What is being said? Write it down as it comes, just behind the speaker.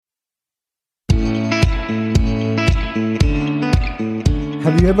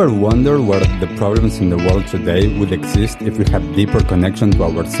Have you ever wondered where the problems in the world today would exist if we had deeper connection to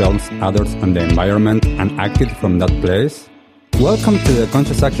ourselves, others, and the environment and acted from that place? Welcome to the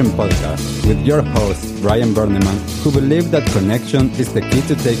Conscious Action Podcast with your host, Brian Berneman, who believes that connection is the key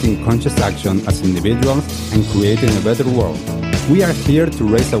to taking conscious action as individuals and creating a better world. We are here to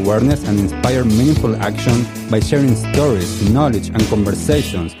raise awareness and inspire meaningful action by sharing stories, knowledge, and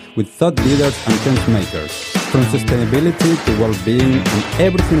conversations with thought leaders and change makers. From sustainability to well-being and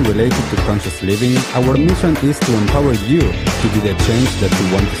everything related to conscious living, our mission is to empower you to be the change that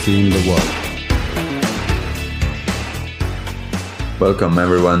you want to see in the world. Welcome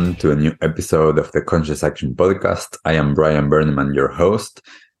everyone to a new episode of the Conscious Action Podcast. I am Brian Berneman, your host.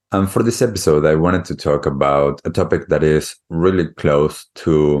 And for this episode, I wanted to talk about a topic that is really close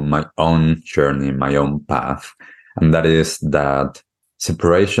to my own journey, my own path. And that is that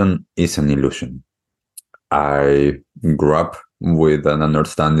separation is an illusion. I grew up with an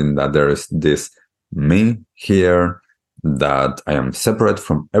understanding that there is this me here, that I am separate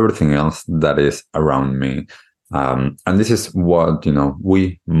from everything else that is around me. And this is what,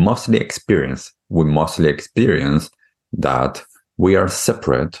 we mostly experience. We mostly experience that we are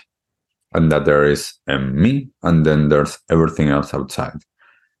separate and that there is a me and then there's everything else outside.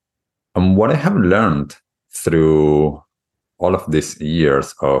 And what I have learned through all of these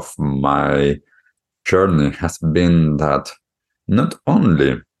years of my journey has been that not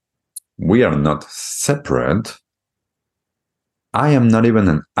only we are not separate, I am not even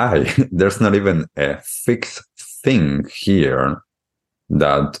an I. There's not even a fixed thing here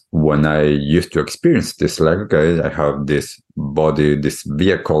that when I used to experience this, like, okay, I have this body, this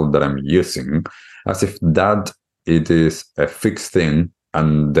vehicle that I'm using, as if that it is a fixed thing,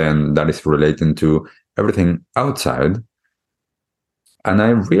 and then that is relating to everything outside. And I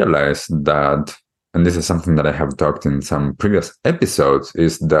realized that, and this is something that I have talked in some previous episodes,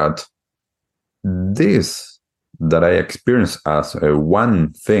 is that this that I experience as a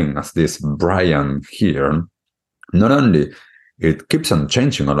one thing, as this Brian here, not only it keeps on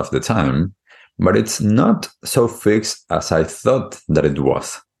changing all of the time, but it's not so fixed as I thought that it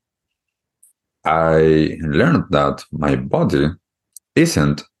was. I learned that my body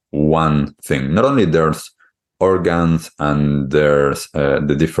isn't one thing. Not only there's organs and there's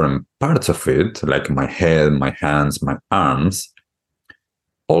the different parts of it, like my head, my hands, my arms.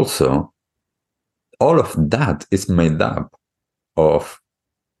 Also, all of that is made up of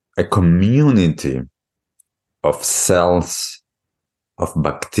a community of cells, of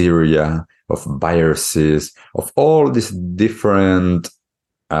bacteria, of viruses, of all these different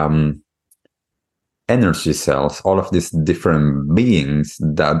energy cells, all of these different beings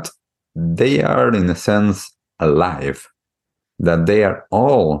that they are, in a sense, alive, that they are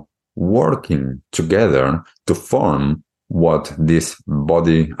all working together to form what this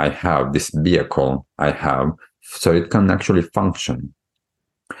body I have, this vehicle I have, so it can actually function.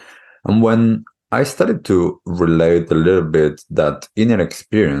 And when I started to relate a little bit that inner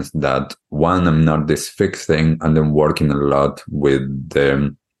experience that one, I'm not this fixed thing, and then working a lot with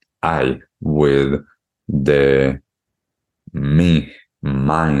the I, with the me,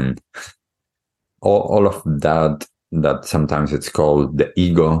 mine, all of that sometimes it's called the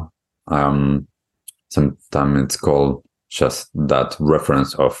ego. Sometimes it's called just that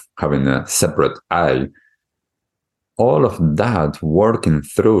reference of having a separate I. All of that working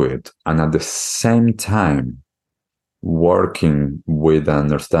through it, and at the same time working with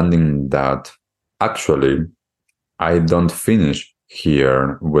understanding that actually I don't finish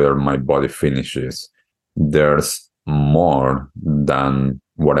here where my body finishes. There's more than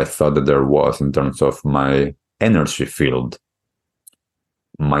what I thought that there was in terms of my energy field,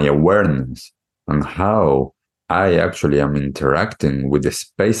 my awareness, and how I actually am interacting with the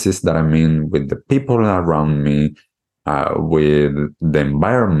spaces that I'm in, with the people around me, with the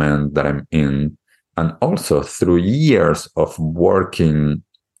environment that I'm in, and also through years of working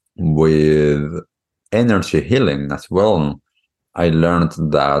with energy healing as well, I learned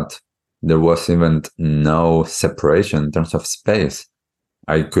that there was even no separation in terms of space.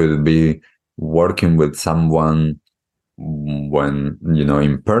 I could be working with someone when,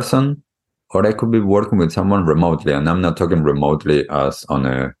 in person, or I could be working with someone remotely. And I'm not talking remotely as on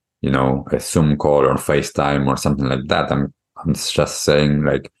a Zoom call or FaceTime or something like that. I'm just saying,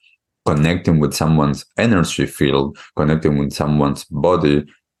 like, connecting with someone's energy field, connecting with someone's body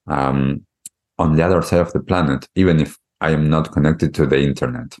on the other side of the planet, even if I am not connected to the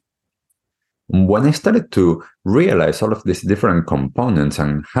internet. When I started to realize all of these different components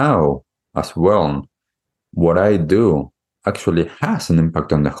and how, as well, what I do actually has an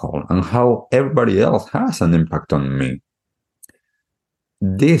impact on the whole, and how everybody else has an impact on me,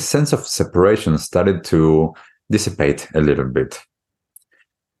 this sense of separation started to dissipate a little bit.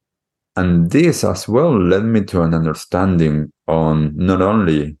 And this as well led me to an understanding on not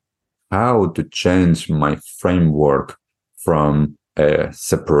only how to change my framework from a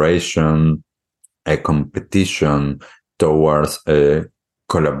separation, a competition, towards a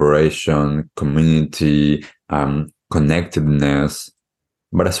collaboration, community, connectedness,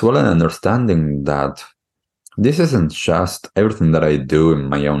 but as well an understanding that this isn't just everything that I do in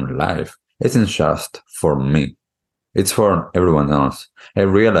my own life. It isn't just for me. It's for everyone else. I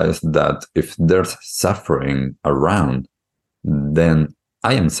realized that if there's suffering around, then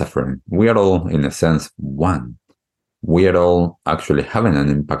I am suffering. We are all, in a sense, one. We are all actually having an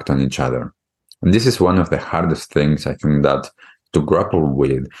impact on each other. And this is one of the hardest things, I think, that to grapple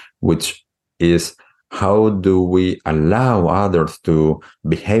with, which is how do we allow others to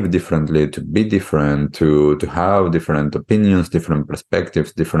behave differently, to be different, to have different opinions, different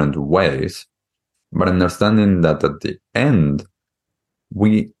perspectives, different ways, but understanding that at the end,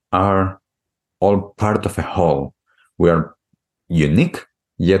 we are all part of a whole. We are unique,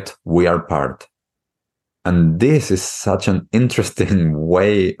 yet we are part. And this is such an interesting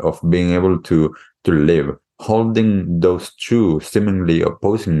way of being able to live, holding those two seemingly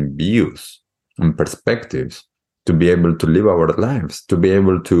opposing views and perspectives, to be able to live our lives, to be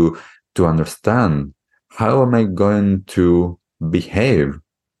able to understand how am I going to behave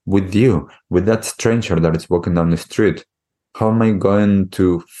with you, with that stranger that is walking down the street? How am I going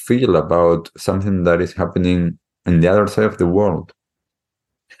to feel about something that is happening in the other side of the world?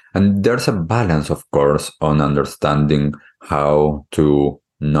 And there's a balance, of course, on understanding how to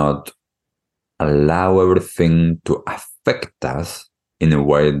not allow everything to affect us in a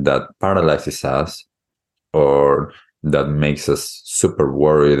way that paralyzes us or that makes us super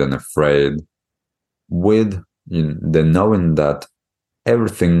worried and afraid, with the knowing that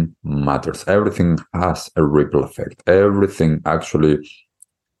everything matters. Everything has a ripple effect. Everything actually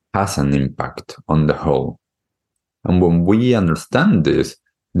has an impact on the whole. And when we understand this,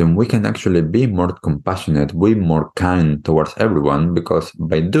 then we can actually be more compassionate, be more kind towards everyone, because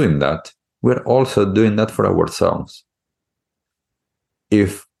by doing that, we're also doing that for ourselves.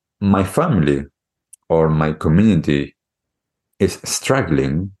 If my family or my community is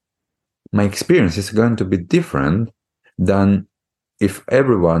struggling, my experience is going to be different than if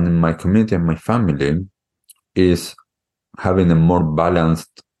everyone in my community and my family is having a more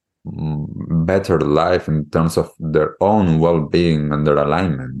balanced, better life in terms of their own well-being and their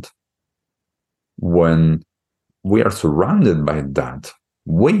alignment. When we are surrounded by that,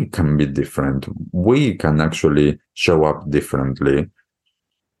 we can be different. We can actually show up differently.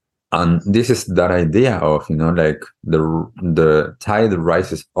 And this is that idea of, like the tide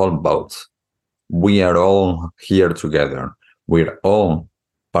rises all boats. We are all here together. We're all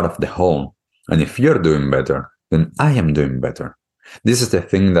part of the whole. And if you're doing better, then I am doing better. This is the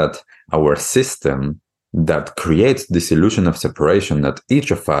thing that our system that creates this illusion of separation, that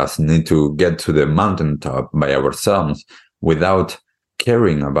each of us need to get to the mountaintop by ourselves without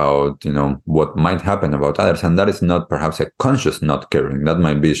caring about, what might happen about others. And that is not perhaps a conscious not caring. That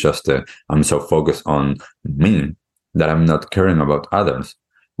might be just I'm so focused on me that I'm not caring about others.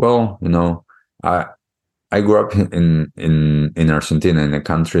 Well, I grew up in Argentina, in a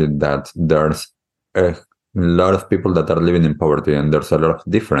country that there's a lot of people that are living in poverty, and there's a lot of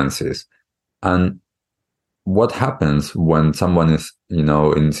differences. And what happens when someone is,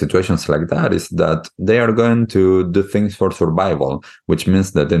 in situations like that is that they are going to do things for survival, which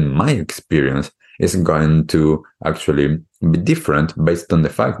means that in my experience is going to actually be different based on the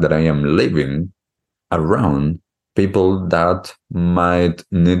fact that I am living around people that might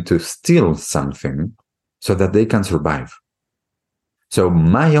need to steal something so that they can survive. So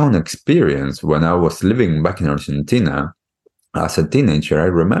my own experience when I was living back in Argentina as a teenager, I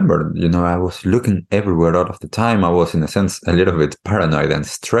remember, I was looking everywhere all of the time. I was, in a sense, a little bit paranoid and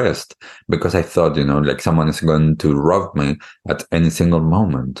stressed because I thought, like someone is going to rob me at any single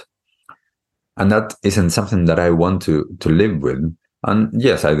moment. And that isn't something that I want to live with. And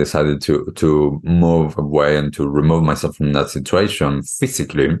yes, I decided to move away and to remove myself from that situation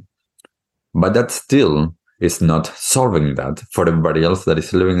physically. But that still is not solving that for everybody else that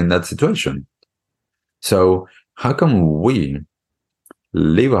is living in that situation. So how can we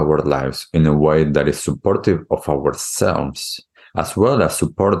live our lives in a way that is supportive of ourselves, as well as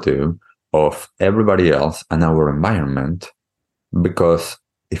supportive of everybody else and our environment? Because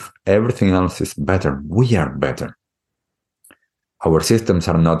if everything else is better, we are better. Our systems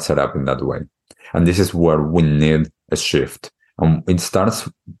are not set up in that way. And this is where we need a shift. And it starts,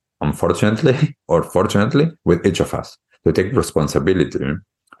 unfortunately or fortunately, with each of us. to take responsibility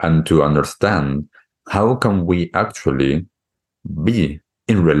and to understand how can we actually be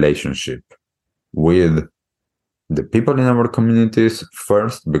in relationship with the people in our communities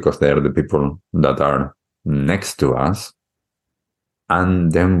first, because they are the people that are next to us,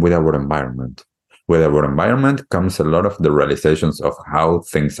 and then with our environment. With our environment comes a lot of the realizations of how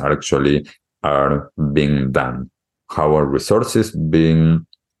things actually are being done, how are resources being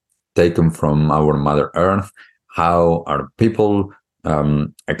taken from our Mother Earth, how are people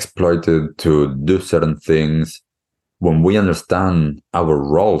exploited to do certain things. When we understand our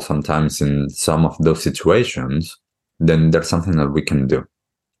role sometimes in some of those situations, then there's something that we can do.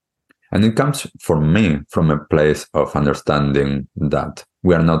 And it comes, for me, from a place of understanding that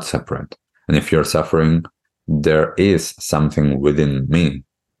we are not separate. And if you're suffering, there is something within me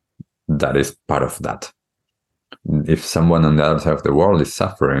that is part of that. If someone on the other side of the world is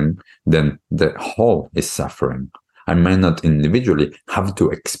suffering, then the whole is suffering. I may not individually have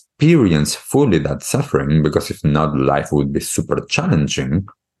to experience fully that suffering, because if not, life would be super challenging.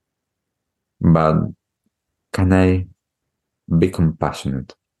 But can I be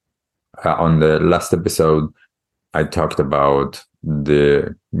compassionate? On the last episode, I talked about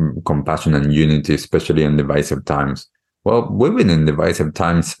the compassion and unity, especially in divisive times. Well, we've been in divisive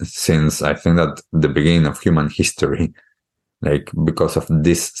times since, I think, that the beginning of human history, like because of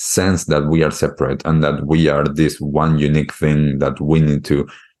this sense that we are separate and that we are this one unique thing that we need to,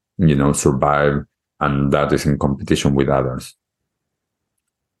 survive, and that is in competition with others.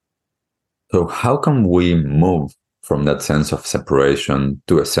 So how can we move from that sense of separation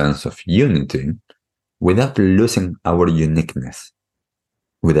to a sense of unity without losing our uniqueness,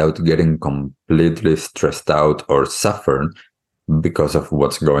 without getting completely stressed out or suffer because of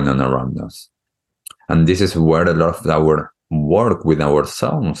what's going on around us? And this is where a lot of our work with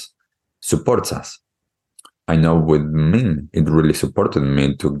ourselves supports us. I know with me, it really supported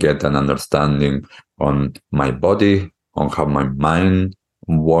me to get an understanding on my body, on how my mind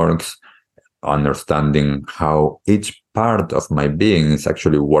works, understanding how each part of my being is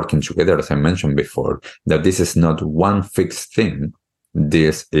actually working together, as I mentioned before, that this is not one fixed thing.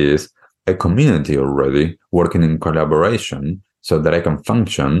 This is a community already working in collaboration so that I can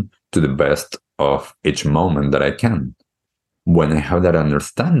function to the best of each moment that I can. When I have that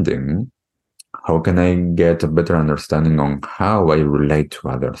understanding, how can I get a better understanding on how I relate to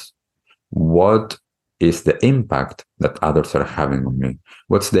others? What is the impact that others are having on me?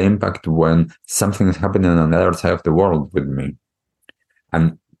 What's the impact when something is happening on the other side of the world with me?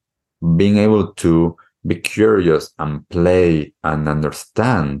 And being able to be curious and play and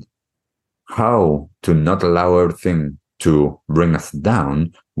understand how to not allow everything to bring us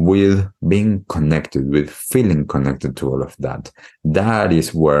down, with being connected, with feeling connected to all of that. That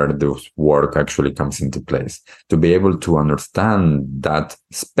is where this work actually comes into place, to be able to understand that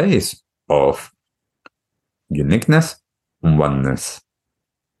space of uniqueness and oneness,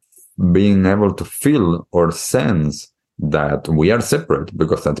 being able to feel or sense that we are separate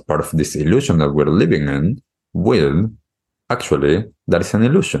because that's part of this illusion that we're living in, with actually that is an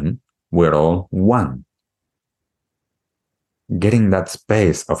illusion. We're all one. Getting that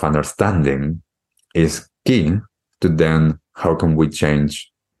space of understanding is key to then how can we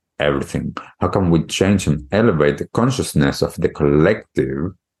change everything? How can we change and elevate the consciousness of the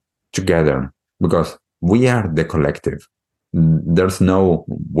collective together? Because we are the collective. There's no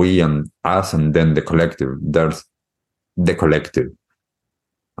we and us and then the collective. There's the collective.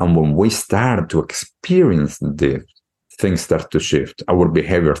 And when we start to experience this, things start to shift. Our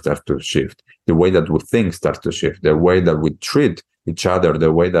behavior starts to shift. The way that we think starts to shift. The way that we treat each other,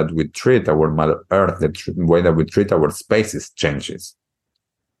 the way that we treat our Mother Earth, the way that we treat our spaces changes.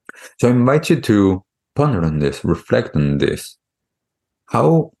 So I invite you to ponder on this, reflect on this.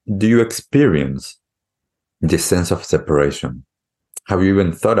 How do you experience this sense of separation? Have you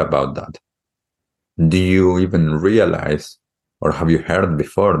even thought about that? Do you even realize, or have you heard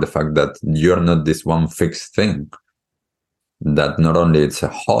before, the fact that you're not this one fixed thing? That not only it's a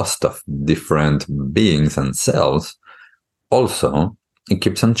host of different beings and cells, also it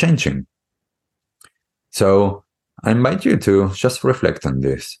keeps on changing. So I invite you to just reflect on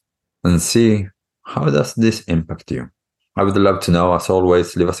this and see, how does this impact you? I would love to know, as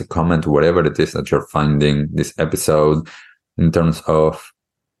always. Leave us a comment wherever it is that you're finding this episode, in terms of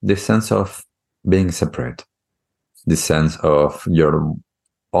this sense of being separate, this sense of your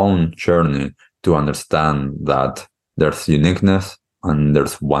own journey to understand that there's uniqueness and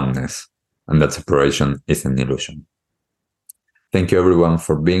there's oneness, and that separation is an illusion. Thank you everyone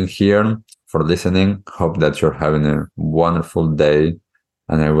for being here, for listening. Hope that you're having a wonderful day,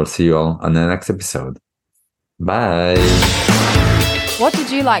 and I will see you all on the next episode. Bye. What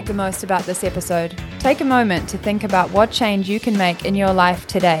did you like the most about this episode? Take a moment to think about what change you can make in your life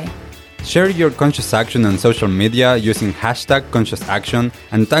today. Share your conscious action on social media using #ConsciousAction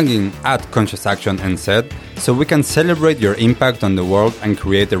and tagging @ConsciousActionNZ so we can celebrate your impact on the world and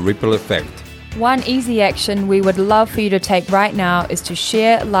create a ripple effect. One easy action we would love for you to take right now is to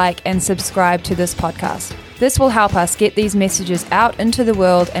share, like, and subscribe to this podcast. This will help us get these messages out into the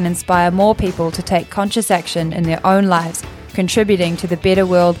world and inspire more people to take conscious action in their own lives, contributing to the better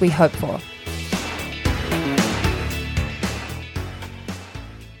world we hope for.